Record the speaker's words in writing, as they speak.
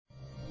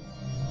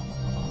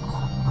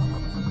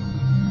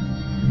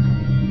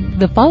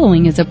The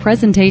following is a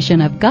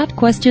presentation of Got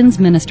Questions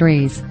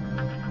Ministries.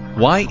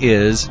 Why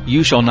is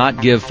 "you shall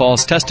not give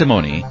false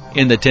testimony"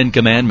 in the Ten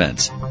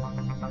Commandments?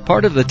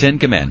 Part of the Ten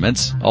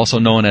Commandments, also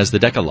known as the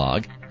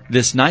Decalogue,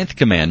 this ninth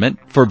commandment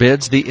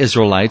forbids the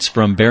Israelites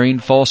from bearing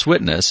false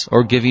witness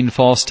or giving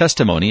false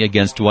testimony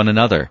against one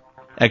another.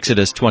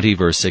 Exodus 20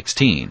 verse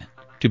 16.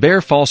 To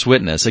bear false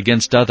witness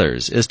against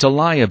others is to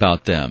lie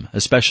about them,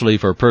 especially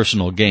for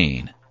personal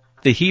gain.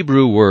 The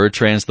Hebrew word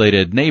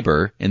translated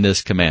neighbor in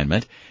this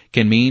commandment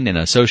can mean an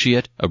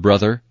associate, a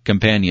brother,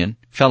 companion,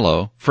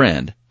 fellow,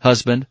 friend,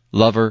 husband,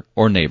 lover,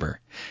 or neighbor.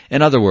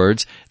 In other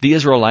words, the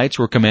Israelites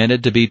were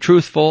commanded to be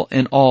truthful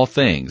in all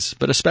things,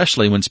 but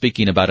especially when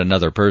speaking about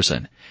another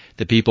person.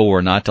 The people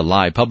were not to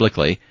lie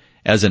publicly,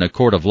 as in a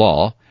court of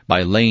law,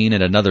 by laying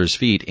at another's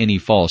feet any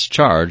false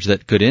charge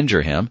that could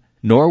injure him,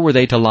 nor were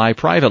they to lie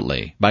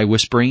privately by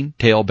whispering,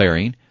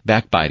 tale-bearing,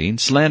 backbiting,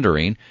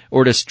 slandering,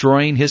 or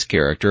destroying his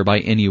character by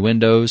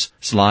innuendos,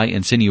 sly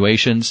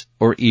insinuations,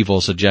 or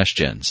evil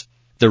suggestions.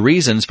 The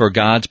reasons for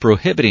God's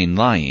prohibiting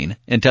lying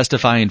and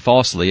testifying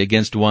falsely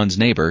against one's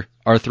neighbor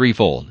are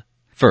threefold.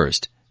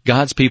 First,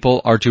 God's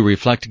people are to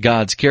reflect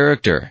God's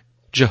character.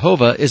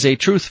 Jehovah is a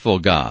truthful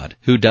God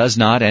who does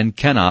not and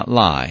cannot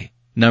lie.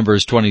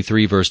 Numbers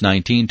 23 verse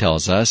 19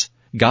 tells us,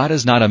 God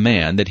is not a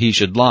man that he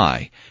should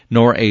lie,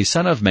 nor a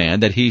son of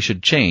man that he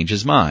should change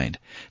his mind.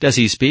 Does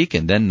he speak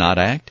and then not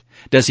act?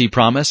 Does he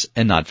promise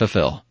and not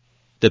fulfill?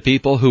 The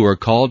people who were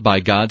called by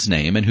God's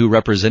name and who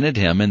represented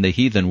him in the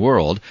heathen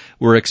world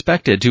were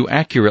expected to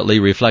accurately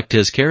reflect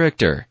his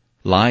character.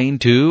 Lying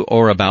to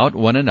or about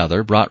one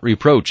another brought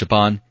reproach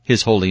upon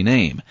his holy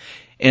name,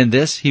 and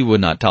this he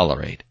would not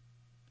tolerate.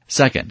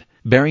 Second,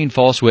 bearing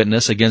false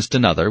witness against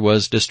another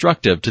was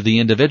destructive to the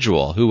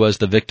individual who was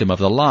the victim of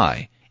the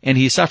lie, and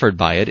he suffered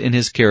by it in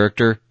his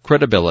character,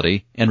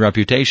 credibility, and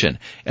reputation,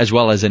 as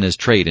well as in his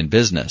trade and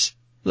business.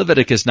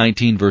 Leviticus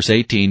 19 verse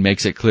 18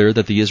 makes it clear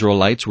that the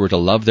Israelites were to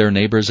love their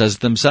neighbors as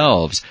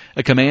themselves,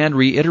 a command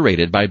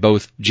reiterated by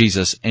both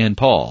Jesus and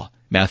Paul.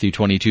 Matthew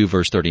 22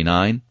 verse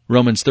 39,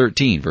 Romans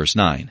 13 verse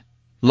 9.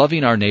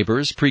 Loving our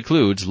neighbors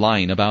precludes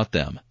lying about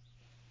them.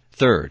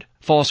 Third,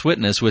 false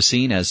witness was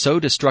seen as so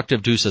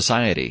destructive to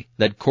society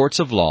that courts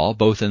of law,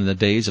 both in the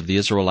days of the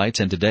Israelites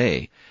and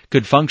today,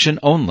 could function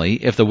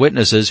only if the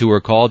witnesses who were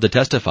called to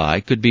testify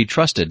could be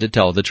trusted to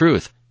tell the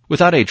truth.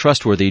 Without a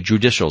trustworthy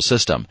judicial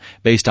system,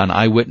 based on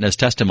eyewitness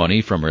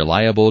testimony from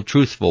reliable,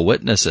 truthful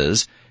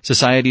witnesses,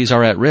 societies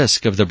are at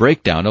risk of the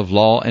breakdown of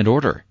law and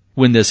order.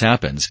 When this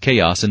happens,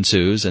 chaos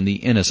ensues and the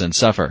innocent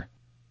suffer.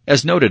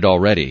 As noted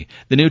already,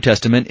 the New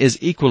Testament is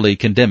equally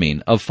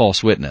condemning of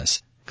false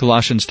witness.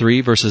 Colossians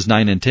 3 verses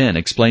 9 and 10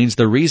 explains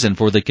the reason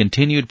for the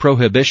continued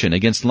prohibition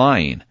against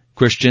lying.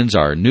 Christians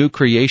are new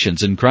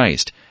creations in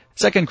Christ.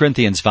 2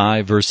 Corinthians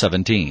 5 verse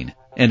 17.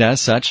 And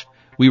as such,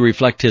 we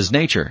reflect his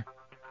nature.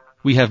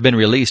 We have been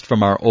released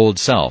from our old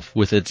self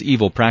with its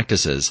evil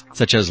practices,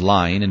 such as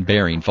lying and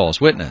bearing false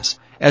witness.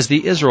 As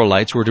the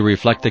Israelites were to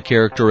reflect the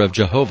character of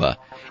Jehovah,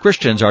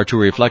 Christians are to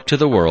reflect to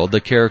the world the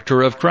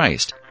character of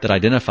Christ that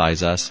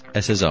identifies us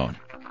as his own.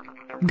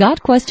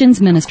 Got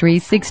Questions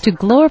Ministries seeks to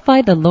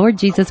glorify the Lord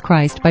Jesus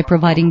Christ by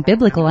providing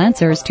biblical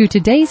answers to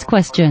today's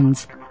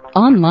questions.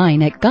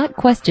 Online at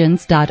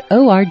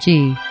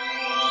GotQuestions.org.